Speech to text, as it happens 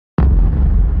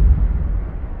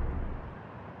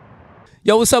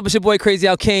Yo, what's up? It's your boy Crazy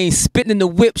Al Kane, Spittin In Da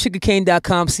Wip,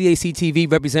 sugarcane.com,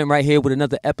 CACTV, representing right here with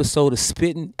another episode of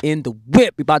Spittin In Da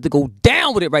Wip. We about to go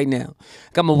down with it right now.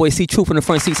 Got my boy C-Truth in the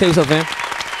front seat. Say what's up, man.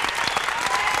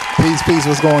 Peace, peace,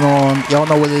 what's going on? Y'all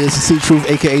know what it is. C-Truth,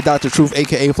 a.k.a. Dr. Truth,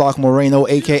 a.k.a. Flock Moreno,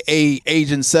 a.k.a.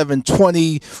 Agent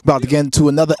 720. About to get into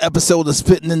another episode of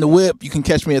Spittin In Da Wip. You can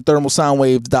catch me at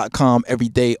thermalsoundwaves.com every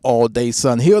day, all day,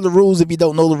 son. Here are the rules if you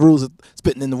don't know the rules of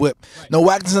Spittin In Da Wip. No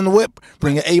whackness in the whip.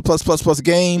 Bring an A+++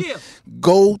 game. Yeah.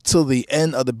 Go till the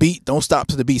end of the beat. Don't stop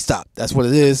till the beat stop. That's what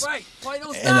it is. Right. Why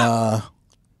don't stop? And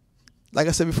like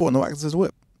I said before, no whackness in the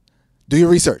whip. Do your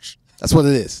research. That's what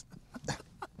it is.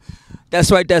 That's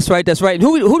right, that's right, that's right. And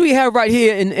who do we have right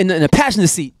here in the passenger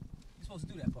seat? You're supposed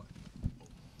to do that part.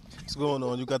 What's going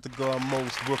on? You got the guard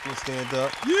Most, Brooklyn Stand Up.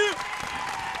 Yeah.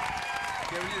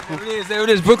 There it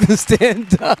is, Brooklyn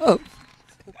Stand Up.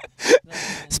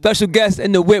 Special guest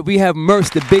in the whip, we have Merc,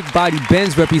 the big body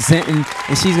Benz representing,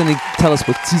 and she's going to tell us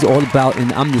what she's all about,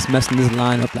 and I'm just messing this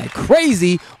line up like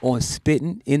crazy on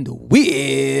Spittin In Da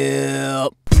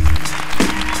Wip.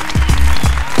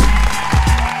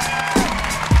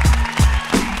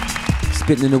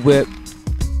 Spittin In Da Whip,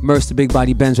 Merc, the big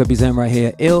body Benz represent right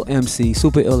here. Ill MC,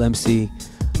 super ill MC.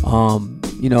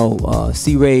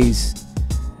 C-Rayz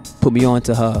put me on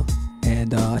to her,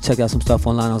 and I checked out some stuff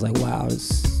online. I was like, wow,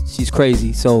 she's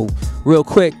crazy. So real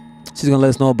quick, she's gonna let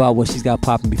us know about what she's got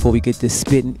popping before we get this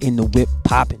Spittin In Da Whip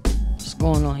popping. What's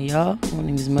going on, y'all? My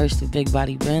name is Merc, the big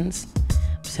body Benz.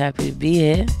 Just happy to be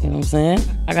here. You know what I'm saying?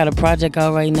 I got a project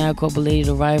out right now called Belated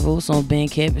Arrivals on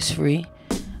Bandcamp. It's free.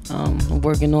 I'm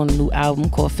working on a new album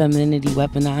called Femininity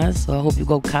Weaponized, so I hope you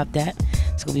go cop that.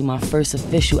 It's gonna be my first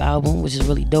official album, which is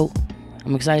really dope.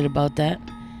 I'm excited about that.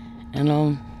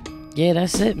 And yeah,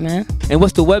 that's it, man. And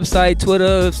what's the website,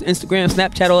 Twitter, Instagram,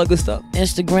 Snapchat, all that good stuff?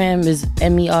 Instagram is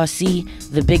MERC,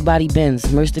 the Big Body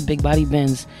Benz, Merc the Big Body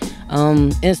Benz.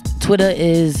 Twitter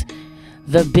is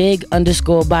the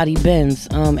big_body Benz.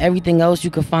 Everything else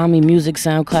you can find me, music,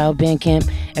 SoundCloud, Bandcamp,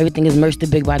 everything is Merc the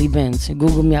Big Body Benz.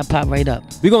 Google me, I pop right up.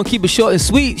 We're gonna keep it short and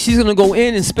sweet. She's gonna go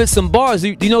in and spit some bars. Do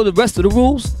you know the rest of the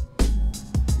rules?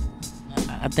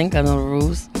 I think I know the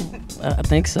rules. I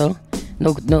think so.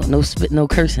 No spit, no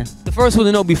cursing. The first one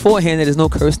to know beforehand that there's no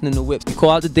cursing in the whips. You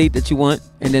call out the date that you want,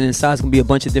 and then inside it's gonna be a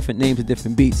bunch of different names of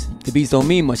different beats. The beats don't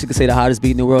mean much. You can say the hottest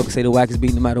beat in the world, you can say the wackest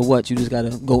beat, no matter what. You just gotta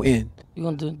go in. You're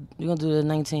gonna do the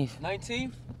 19th.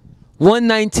 19th?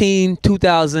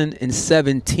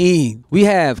 1/19/2017. We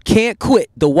have Can't Quit,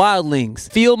 The Wildlings,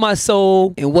 Feel My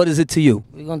Soul, and What Is It To You?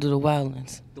 We're gonna do The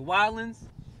Wildlings. The Wildlings?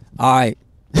 All right.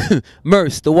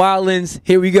 Merc, The Wildlings,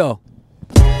 here we go.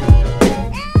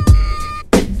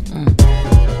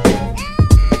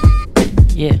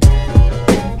 Yeah.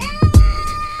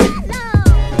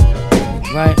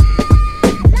 Right.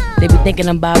 They be thinking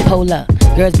I'm bipolar.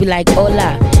 Girls be like,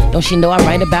 hola. Don't she know I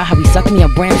write about how he sucked me a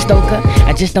Bram Stoker?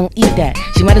 I just don't eat that.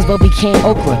 She might as well be canned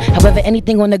okra. However,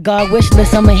 anything on the God wish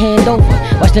list, I'ma hand over.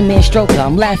 Watch the man stroke her.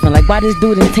 I'm laughing like, why this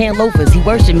dude in tan loafers? He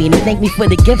worship me and he thank me for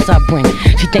the gifts I bring.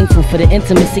 She thankful for the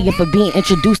intimacy and for being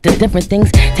introduced to different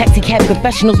things. Taxi cab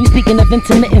confessionals, we speaking of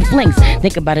intermittent flings.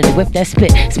 Think about it, the whip that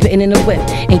spitting in the whip.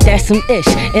 Ain't that some ish?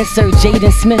 Insert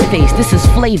Jaden Smith face. This is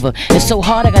flavor. It's so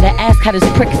hard I gotta ask how this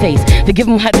prick face. Forgive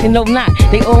them how they know not.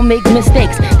 They all make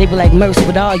mistakes. They be like, Merc,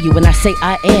 what are you? And I say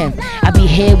I am. I be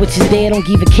here which is there, don't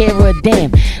give a care or a damn.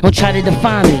 Don't try to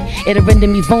define me, it'll render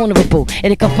me vulnerable.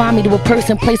 It'll confine me to a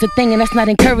person, place, a thing, and that's not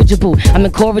encourageable. I'm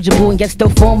incorrigible and yet still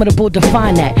formidable,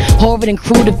 define that. Horrid and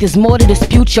crude, if there's more to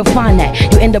dispute, you'll find that.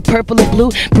 You end up purple or blue,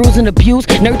 bruise and abuse,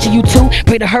 nurture you too.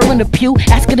 Pray to her in the pew,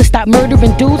 ask her to stop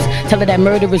murdering dudes. Tell her that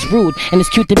murder is rude, and it's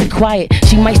cute to be quiet.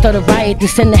 She might start a riot,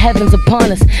 descend the heavens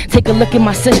upon us. Take a look at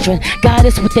my sister, God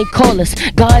is what they call us.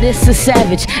 God is a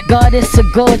savage, God is a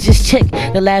gorgeous chick.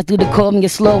 The last dude that called me a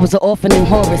slow was an orphan named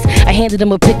Horace. I handed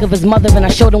him a pic of his mother and I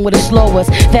showed him what a slow was.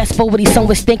 Fast forward, his son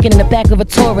was stinking in the back of a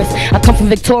Taurus. I come from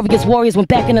victorious warriors, went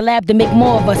back in the lab to make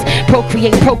more of us.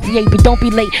 Procreate, but don't be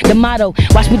late. The motto,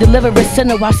 watch me deliver a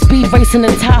sinner while speed racing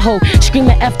the Tahoe.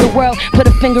 Screaming F the world, put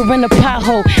a finger in the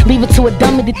pothole. Leave it to a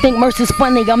dummy to think Merc is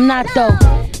funny, I'm not though.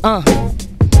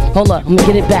 Hold up, I'm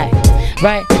gonna get it back.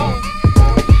 Right?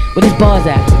 Where these bars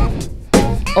at?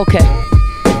 Okay.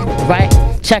 Right?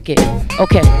 Check it.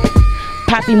 Okay.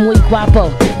 Papi muy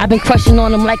guapo. I've been crushing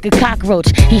on him like a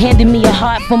cockroach. He handed me a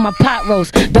heart for my pot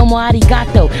roast. Domo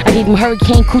arigato. I gave him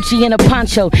Hurricane Coochie and a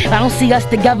poncho. I don't see us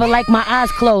together like my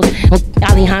eyes closed.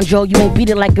 Alejandro, you ain't beat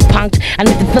it like a punk. I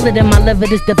need to feel it in my liver.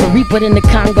 This the Reaper in the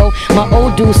Congo. My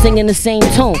old dude singing the same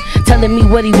tune, telling me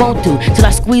what he won't do. Till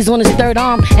I squeeze on his third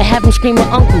arm and have him scream,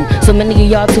 uncle. So many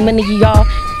of y'all, too many of y'all.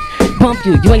 bump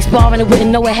you. You ain't sparring, it wouldn't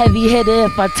know a heavy hitter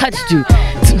if I touched you.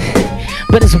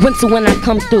 But it's winter when I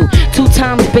come through. 2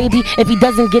 times, baby, if he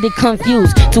doesn't get it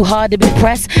confused. Too hard to be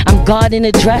pressed, I'm God in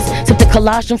a dress. Sip the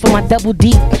colostrum for my double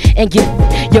deep. And give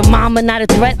your mama not a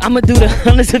threat. I'ma do the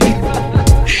honest of you.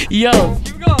 Yo,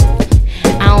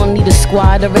 I don't need a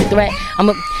squad or a threat.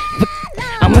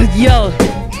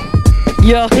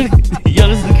 Yo,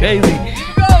 this is crazy.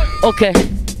 Okay,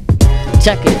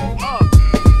 check it.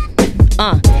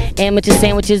 Amateur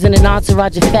sandwiches and an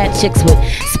entourage of fat chicks with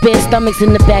spare stomachs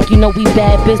in the back, you know we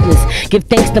bad business. Give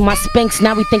thanks to my Spanx,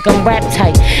 now we think I'm rap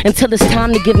tight. Until it's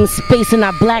time to give him space and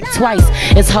I black twice.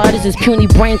 As hard as his puny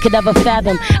brain could ever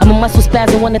fathom, I'm a muscle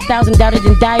spasm, 1,000 doubted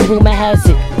in die room, I has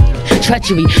it.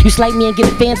 Treachery, you slight me and get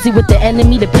fancy with the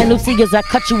enemy. The penalty is I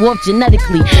cut you off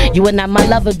genetically. You are not my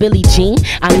lover, Billie Jean.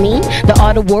 I mean, the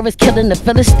art of war is killing the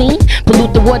Philistine.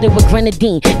 Pollute the water with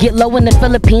grenadine. Get low in the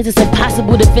Philippines, it's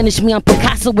impossible to finish me. I'm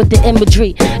Picasso with the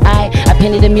imagery. I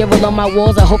painted a mural on my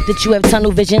walls, I hope that you have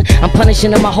tunnel vision. I'm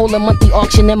punishing in my whole monthly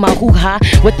auction in my hoo-ha.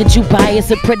 What did you buy?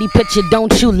 It's a pretty picture,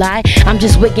 don't you lie. I'm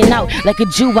just wigging out like a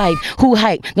Jew wife. Who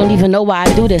hype? Don't even know why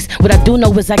I do this. What I do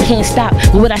know is I can't stop.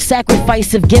 But what I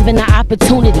sacrifice if given the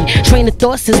opportunity. Train of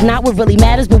thoughts is not what really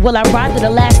matters, but will I ride to the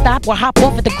last stop or hop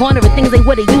off at the corner and things ain't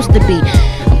what it used to be?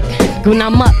 When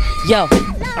I'm up, yo,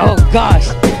 oh gosh,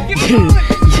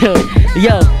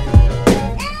 yo,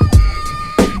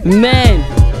 man,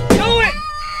 do it.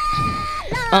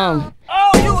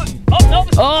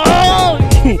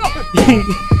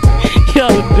 Yo,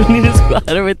 do need a squad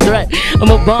or a threat? I'm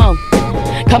a bomb.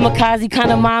 Kamikaze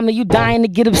kind of mama, you dying to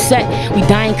get upset. We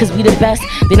dying cause we the best.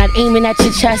 They not aiming at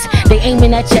your chest, they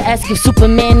aiming at your ass. Give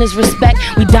Superman his respect.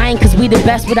 We dying cause we the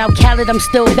best. Without Khaled, I'm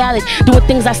still valid. Doing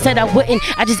things I said I wouldn't.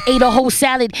 I just ate a whole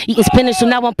salad. Eating spinach, so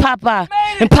now I'm Popeye.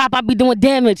 And Popeye be doing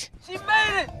damage. She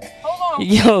made it! Hold on.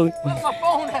 Yo. Where's my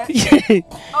phone at?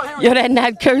 Yo, that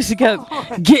not curse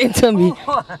kept getting to me.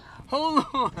 Hold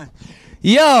on.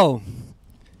 Yo.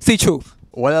 C-Truth.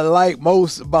 What I like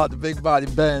most about the Big Body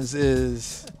Benz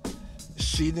is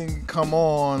she didn't come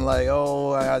on like,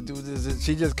 oh, I gotta do this.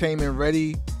 She just came in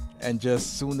ready, and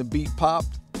just soon the beat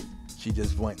popped, she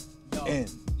just went in.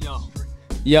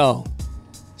 Yo,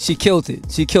 she killed it.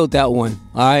 She killed that one.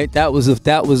 All right, that was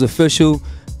official.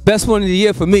 Best one of the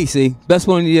year for me. See, best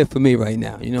one of the year for me right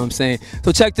now. You know what I'm saying?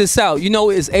 So check this out. You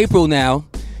know it's April now.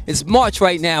 It's March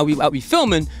right now. I'll be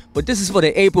filming, but this is for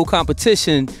the April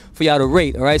competition for y'all to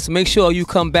rate, all right? So make sure you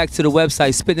come back to the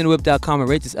website, spittinindawip.com, and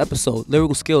rate this episode.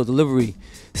 Lyrical skill, delivery,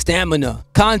 stamina,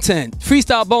 content,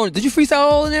 freestyle bonus. Did you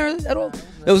freestyle all in there at all?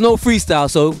 There was no freestyle,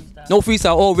 so no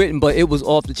freestyle all written, but it was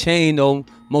off the chain, though,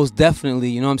 most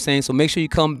definitely, you know what I'm saying? So make sure you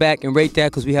come back and rate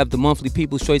that because we have the monthly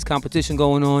People's Choice competition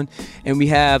going on, and we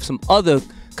have some other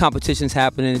competitions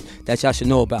happening that y'all should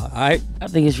know about, all right? I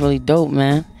think it's really dope,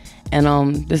 man.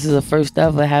 And this is the first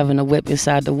ever having a whip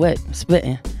inside the whip,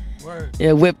 spitting. Word.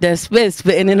 Yeah, whip that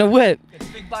spitting in the whip. It's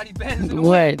Big Body Benz in the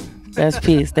Word. That's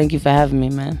peace. Thank you for having me,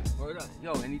 man. Word up.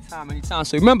 Yo, anytime.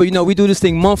 So remember, you know, we do this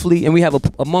thing monthly, and we have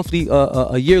a monthly,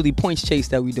 a yearly points chase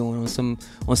that we doing on some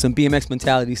BMX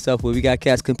mentality stuff where we got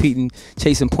cats competing,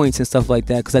 chasing points and stuff like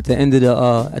that. Because at the end of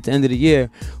the year,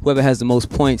 whoever has the most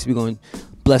points, we're going to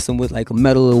bless them with like a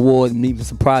medal award and even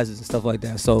some prizes and stuff like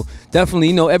that. So definitely,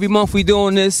 you know, every month we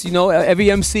doing this. You know,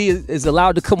 every MC is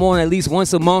allowed to come on at least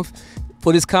once a month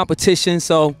for this competition.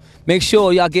 So make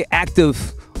sure y'all get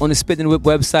active on the Spittin' In Da Wip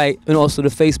website and also the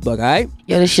Facebook, all right?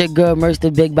 Yo, this shit girl Merc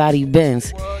the Big Body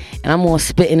Benz. And I'm on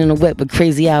Spittin' In Da Wip with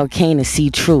Crazy Al Kane and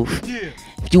C-Truth. Yeah.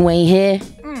 If you ain't here,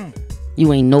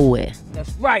 you ain't nowhere.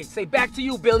 That's right. Say back to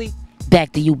you, Billy.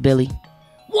 Back to you, Billy.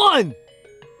 One.